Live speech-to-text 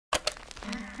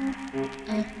Charlie.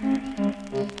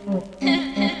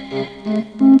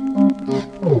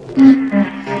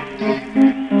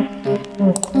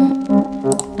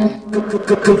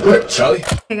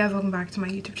 Hey guys, welcome back to my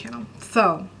YouTube channel.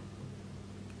 So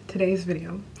today's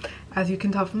video, as you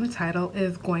can tell from the title,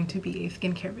 is going to be a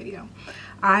skincare video.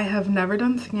 I have never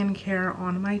done skincare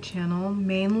on my channel,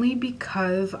 mainly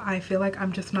because I feel like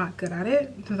I'm just not good at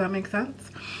it. Does that make sense?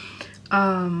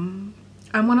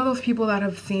 I'm one of those people that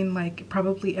have seen like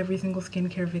probably every single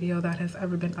skincare video that has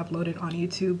ever been uploaded on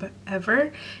YouTube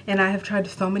ever, and I have tried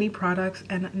so many products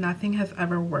and nothing has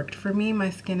ever worked for me. My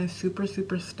skin is super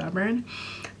stubborn,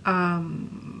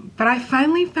 but I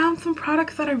finally found some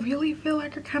products that I really feel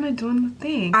like are kind of doing the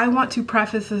thing. I want to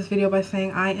preface this video by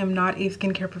saying I am not a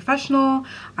skincare professional.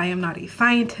 I am not a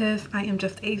scientist. I am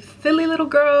just a silly little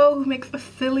girl who makes a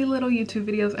silly little YouTube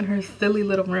videos in her silly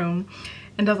little room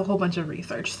and does a whole bunch of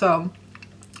research. So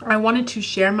I wanted to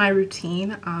share my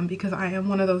routine because I am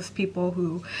one of those people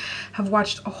who have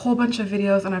watched a whole bunch of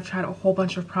videos and I've tried a whole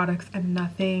bunch of products and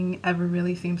nothing ever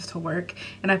really seems to work.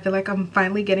 And I feel like I'm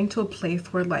finally getting to a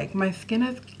place where like my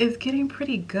skin is getting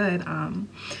pretty good.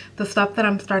 The stuff that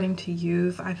I'm starting to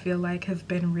use I feel like has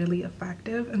been really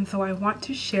effective, and so I want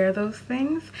to share those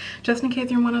things just in case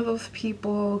you're one of those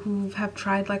people who have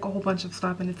tried like a whole bunch of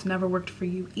stuff and it's never worked for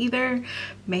you either.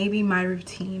 Maybe my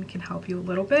routine can help you a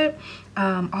little bit.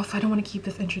 Also, I don't want to keep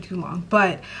this intro too long,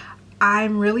 but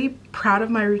I'm really proud of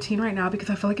my routine right now because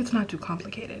I feel like it's not too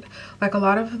complicated. Like a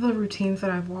lot of the routines that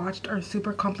I've watched are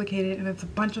super complicated and it's a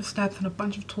bunch of steps and a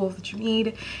bunch of tools that you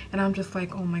need, and I'm just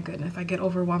like, oh my goodness, I get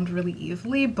overwhelmed really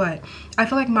easily. But I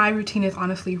feel like my routine is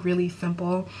honestly really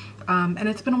simple, and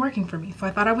it's been working for me. So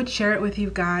I thought I would share it with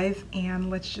you guys, and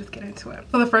let's just get into it.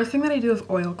 So the first thing that I do is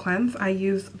oil cleanse. I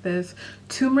use this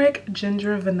turmeric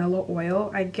ginger vanilla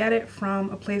oil. I get it from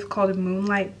a place called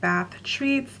Moonlight Bath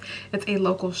Treats. It's a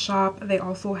local shop. They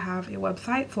also have a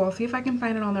website, so I'll see if I can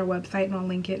find it on their website and I'll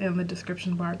link it in the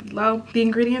description bar below. The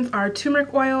ingredients are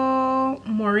turmeric oil,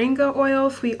 moringa oil,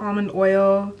 sweet almond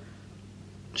oil,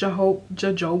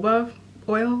 jojoba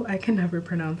oil, I can never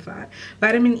pronounce that,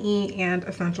 vitamin E, and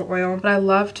essential oil. But I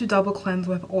love to double cleanse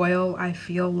with oil. I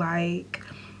feel like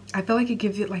it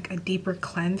gives it like a deeper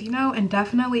cleanse, you know. And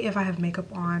definitely if I have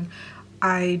makeup on,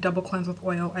 I double cleanse with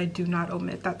oil. I do not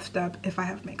omit that step if I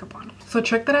have makeup on. So a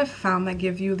trick that I've found that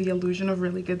gives you the illusion of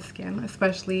really good skin,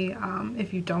 especially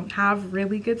if you don't have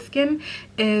really good skin,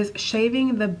 is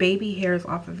shaving the baby hairs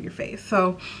off of your face.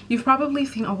 So you've probably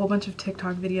seen a whole bunch of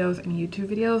TikTok videos and YouTube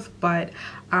videos, but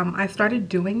I started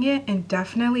doing it, and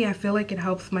definitely I feel like it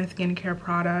helps my skincare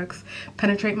products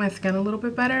penetrate my skin a little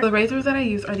bit better. The razors that I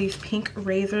use are these pink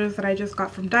razors that I just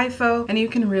got from Daiso, and you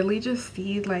can really just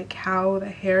see like how the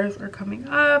hairs are coming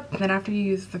up. And then after you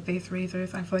use the face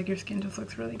razors, I feel like your skin just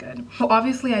looks really good. So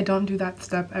obviously I don't do that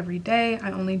step every day.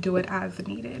 I only do it as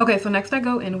needed. Okay, so next I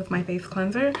go in with my face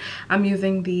cleanser. I'm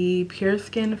using the Pure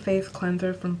Skin face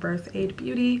cleanser from First Aid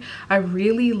Beauty. I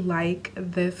really like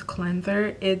this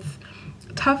cleanser. It's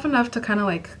tough enough to kind of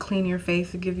like clean your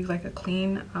face, to give you like a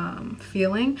clean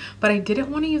feeling, but I didn't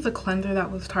want to use a cleanser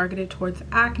that was targeted towards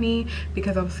acne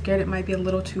because I was scared it might be a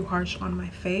little too harsh on my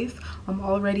face. I'm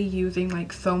already using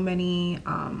like so many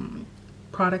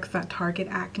products that target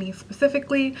acne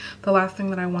specifically. The last thing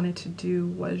that I wanted to do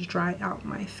was dry out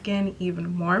my skin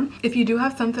even more. If you do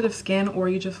have sensitive skin or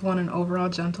you just want an overall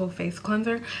gentle face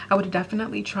cleanser, I would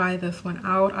definitely try this one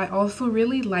out. I also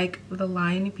really like the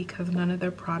line because none of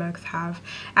their products have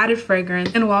added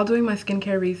fragrance. And while doing my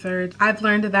skincare research, I've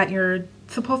learned that you're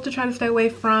supposed to try to stay away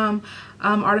from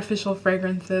artificial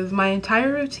fragrances. My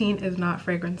entire routine is not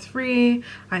fragrance free.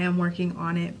 I am working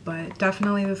on it, but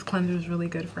definitely this cleanser is really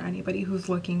good for anybody who's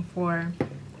looking for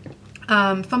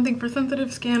something for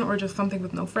sensitive skin, or just something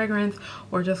with no fragrance,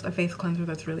 or just a face cleanser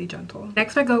that's really gentle.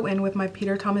 Next I go in with my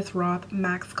Peter Thomas Roth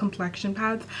Max Complexion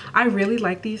pads. I really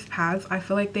like these pads. I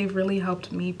feel like they've really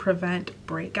helped me prevent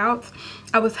breakouts.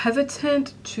 I was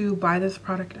hesitant to buy this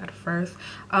product at first.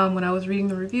 When I was reading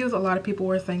the reviews, a lot of people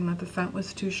were saying that the scent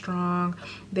was too strong.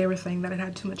 They were saying that it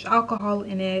had too much alcohol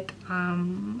in it.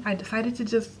 I decided to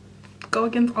just go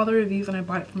against all the reviews and I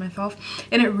bought it for myself,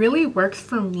 and it really works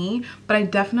for me, but I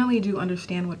definitely do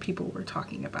understand what people were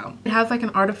talking about. It has like an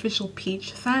artificial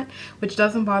peach scent, which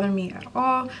doesn't bother me at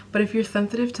all, but if you're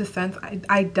sensitive to scents,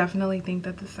 I definitely think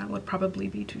that the scent would probably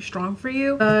be too strong for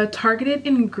you. The targeted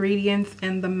ingredients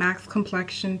in the Max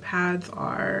Complexion pads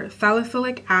are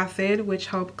salicylic acid, which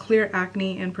help clear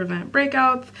acne and prevent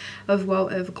breakouts, as well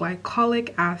as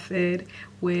glycolic acid,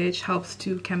 which helps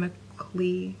to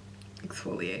chemically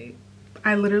exfoliate.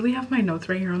 I literally have my notes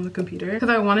right here on the computer because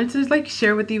I wanted to like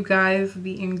share with you guys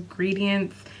the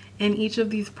ingredients in each of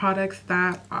these products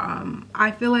that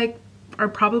I feel like are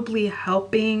probably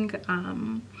helping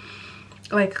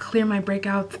like clear my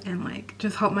breakouts and like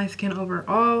just help my skin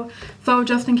overall. So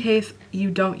just in case you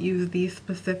don't use these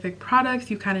specific products,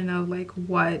 you kind of know like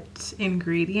what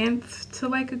ingredients to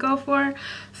like go for.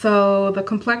 So the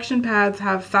Complexion pads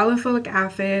have salicylic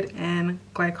acid and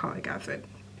glycolic acid.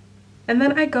 And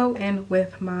then I go in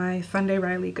with my Sunday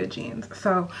Riley Good Genes.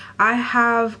 So I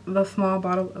have the small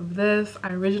bottle of this.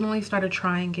 I originally started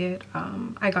trying it.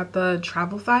 I got the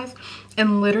travel size,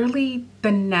 and literally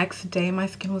the next day my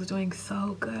skin was doing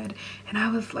so good. And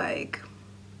I was like,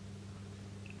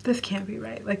 this can't be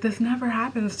right. Like, this never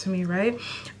happens to me, right?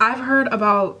 I've heard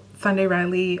about Sunday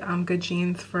Riley Good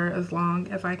Genes for as long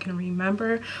as I can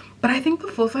remember, but I think the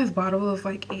full-size bottle is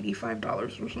like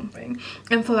 $85 or something,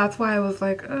 and so that's why I was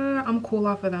like, I'm cool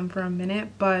off of them for a minute.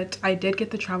 But I did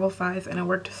get the travel size and it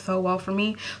worked so well for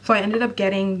me, so I ended up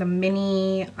getting the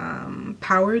mini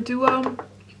power duo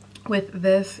with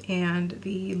this and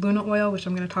the Luna oil, which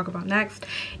I'm going to talk about next.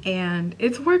 And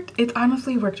it's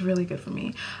honestly worked really good for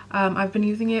me. I've been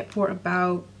using it for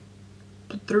about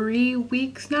 3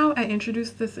 weeks now. I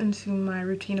introduced this into my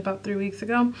routine about 3 weeks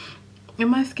ago, and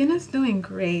my skin is doing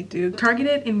great, dude.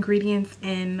 Targeted ingredients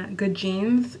in Good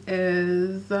Genes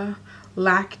is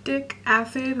lactic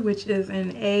acid, which is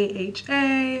an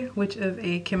AHA, which is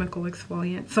a chemical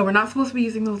exfoliant. So we're not supposed to be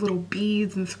using those little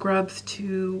beads and scrubs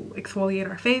to exfoliate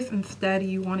our face. Instead,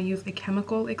 you want to use a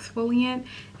chemical exfoliant,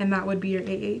 and that would be your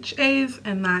AHAs,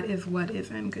 and that is what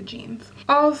is in Good Genes.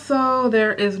 Also,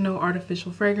 there is no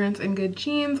artificial fragrance in Good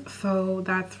Genes, so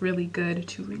that's really good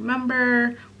to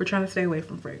remember. We're trying to stay away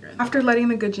from fragrance. After letting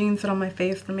the Good Genes sit on my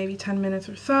face for maybe 10 minutes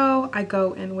or so, I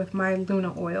go in with my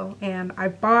Luna oil, and I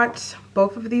bought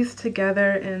both of these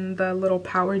together in the little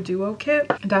power duo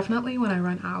kit. Definitely when I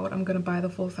run out, I'm gonna buy the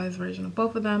full-size version of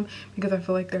both of them because I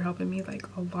feel like they're helping me like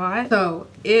a lot. So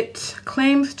it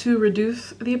claims to reduce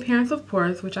the appearance of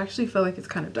pores, which I actually feel like it's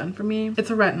kind of done for me.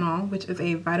 It's a retinol, which is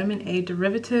a vitamin A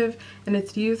derivative, and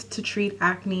it's used to treat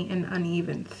acne and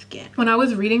uneven skin. When I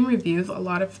was reading reviews, a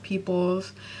lot of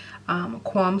people's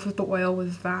qualms with the oil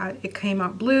was that it came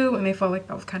out blue and they felt like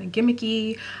that was kind of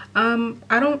gimmicky.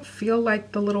 I don't feel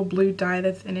like the little blue dye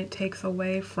that's in it takes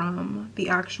away from the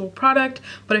actual product,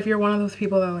 but if you're one of those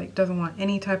people that like doesn't want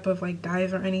any type of like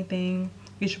dyes or anything,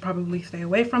 you should probably stay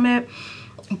away from it.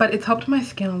 But it's helped my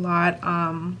skin a lot.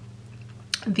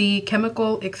 The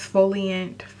chemical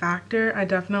exfoliant factor, I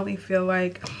definitely feel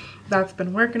like that's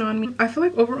been working on me. I feel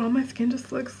like overall my skin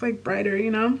just looks like brighter, you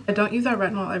know? I don't use that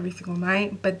retinol every single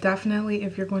night, but definitely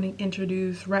if you're going to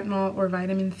introduce retinol or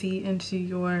vitamin C into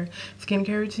your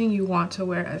skincare routine, you want to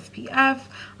wear SPF.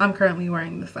 I'm currently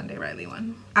wearing the Sunday Riley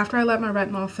one. After I let my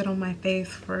retinol sit on my face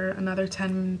for another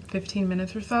 10-15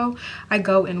 minutes or so, I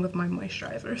go in with my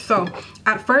moisturizer. So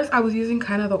at first I was using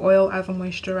kind of the oil as a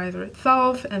moisturizer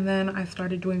itself, and then I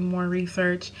started doing more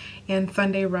research, and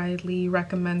Sunday Riley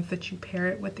recommends that you pair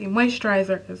it with a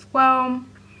moisturizer as well.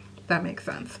 That makes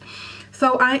sense.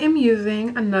 So I am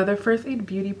using another First Aid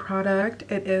Beauty product.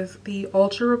 It is the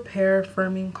Ultra Repair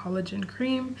Firming Collagen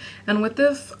Cream, and with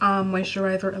this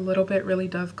moisturizer, a little bit really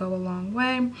does go a long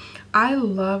way. I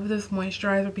love this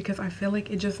moisturizer because I feel like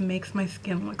it just makes my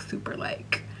skin look super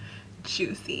like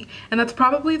juicy, and that's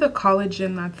probably the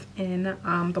collagen that's in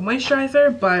the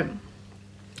moisturizer. But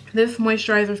this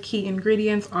moisturizer's key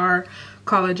ingredients are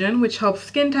collagen, which helps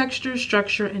skin texture,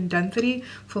 structure, and density.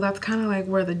 So that's kind of like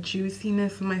where the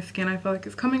juiciness of my skin I feel like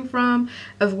is coming from,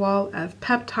 as well as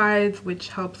peptides, which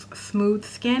helps smooth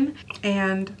skin,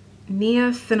 and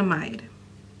niacinamide.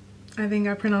 I think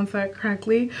I pronounced that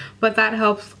correctly, but that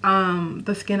helps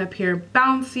the skin appear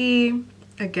bouncy.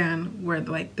 Again, where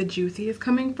like the juicy is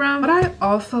coming from. What I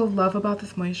also love about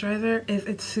this moisturizer is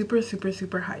it's super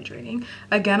hydrating.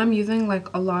 Again, I'm using like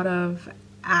a lot of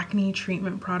acne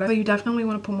treatment products, so you definitely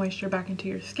want to put moisture back into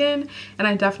your skin, and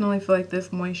I definitely feel like this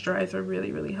moisturizer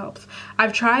really helps.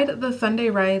 I've tried the Sunday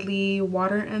Riley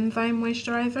water enzyme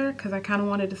moisturizer because I kind of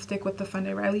wanted to stick with the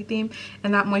Sunday Riley theme,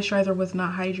 and that moisturizer was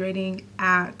not hydrating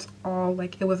at all.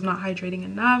 Like, it was not hydrating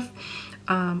enough.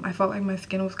 I felt like my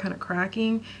skin was kind of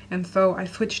cracking, and so I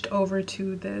switched over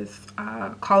to this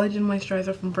collagen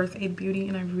moisturizer from First Aid Beauty,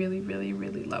 and I really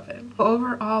love it.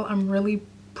 Overall, I'm really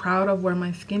proud of where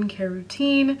my skincare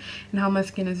routine and how my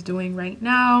skin is doing right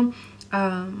now.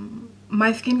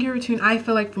 My skincare routine, I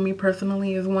feel like for me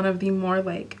personally, is one of the more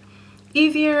like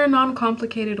easier,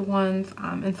 non-complicated ones,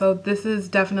 and so this is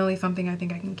definitely something I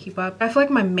think I can keep up. I feel like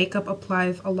my makeup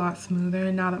applies a lot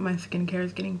smoother now that my skincare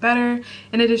is getting better.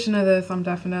 In addition to this, I'm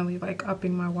definitely like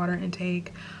upping my water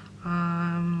intake.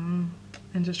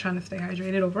 and just trying to stay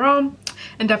hydrated overall.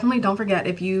 And definitely don't forget,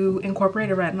 if you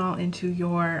incorporate a retinol into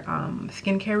your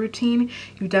skincare routine,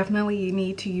 you definitely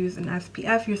need to use an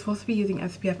SPF. You're supposed to be using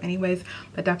SPF anyways,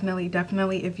 but definitely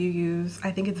if you use,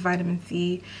 I think it's vitamin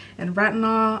C and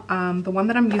retinol. The one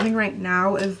that I'm using right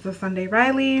now is the Sunday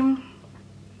Riley.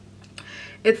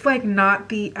 It's like not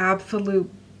the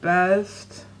absolute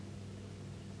best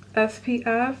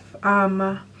SPF.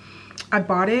 I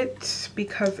bought it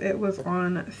because it was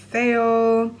on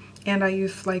sale, and I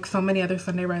used like so many other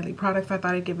Sunday Riley products. I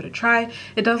thought I'd give it a try.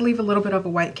 It does leave a little bit of a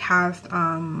white cast.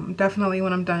 Definitely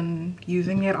when I'm done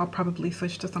using it, I'll probably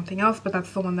switch to something else, but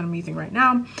that's the one that I'm using right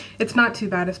now. It's not too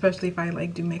bad, especially if I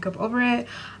like do makeup over it.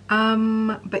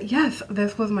 But yes,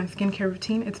 this was my skincare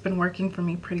routine. It's been working for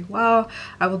me pretty well.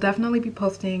 I will definitely be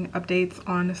posting updates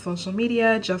on social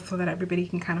media just so that everybody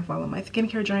can kind of follow my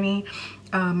skincare journey.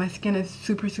 My skin is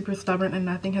super stubborn, and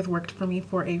nothing has worked for me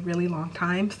for a really long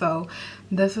time, so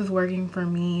this is working for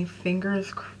me,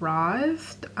 fingers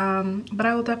crossed. But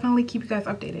I will definitely keep you guys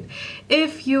updated.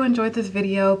 If you enjoyed this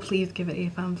video, please give it a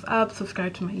thumbs up,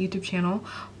 subscribe to my YouTube channel,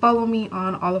 follow me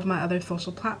on all of my other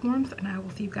social platforms, and I will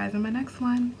see you guys in my next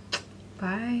one.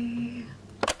 Bye.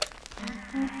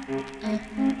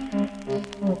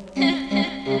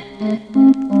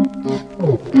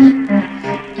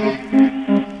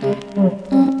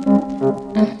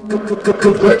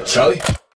 Good work, Charlie.